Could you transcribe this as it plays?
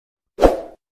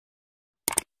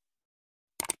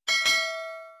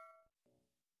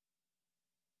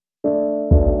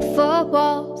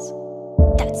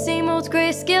That same old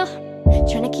grayscale,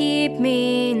 trying to keep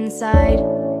me inside.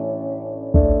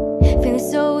 Feeling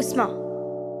so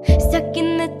small, stuck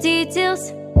in the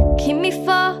details, keep me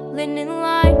falling in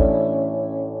line.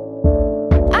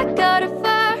 I got a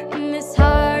fire in this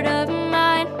heart of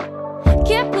mine,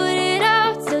 can't put it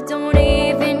out, so don't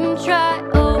even try.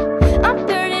 Oh, I'm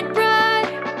burning bright,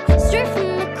 straight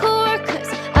from the core,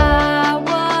 'cause I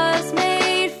was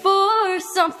made for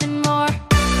something more.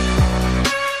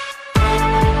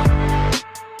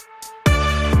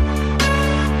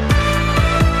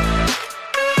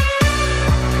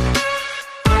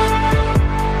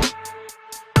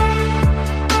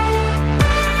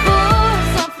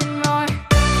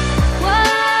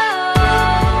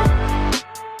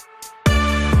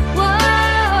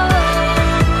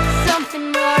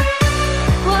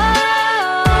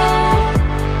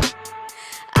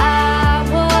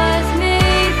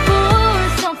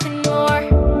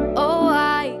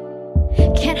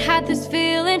 This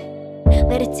feeling,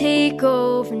 let it take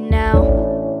over now.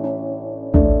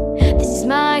 This is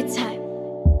my time,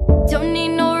 don't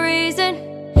need no reason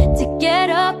to get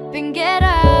up and get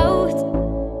out.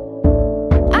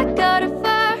 I got a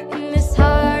fire in this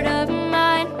heart of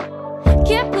mine,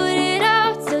 can't put it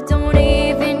out, so don't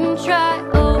even try.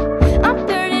 Oh, I'm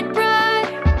burning bright,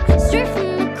 straight from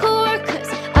the core,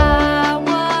 'cause I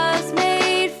was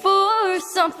made for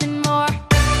something more.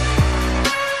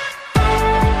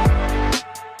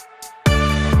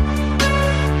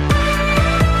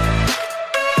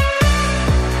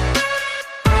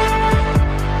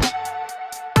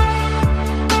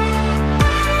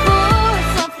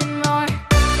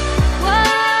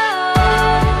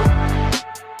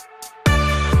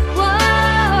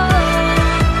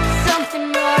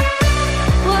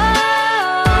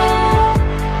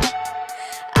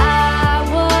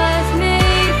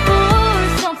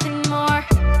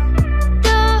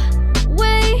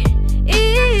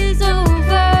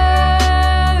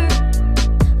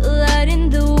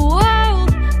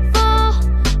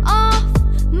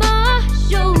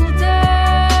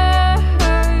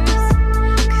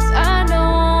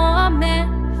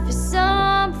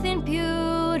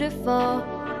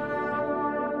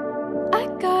 I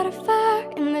got a fire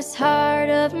in this heart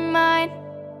of mine,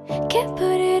 can't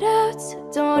put it out, so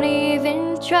don't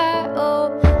even try.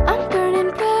 Oh, I'm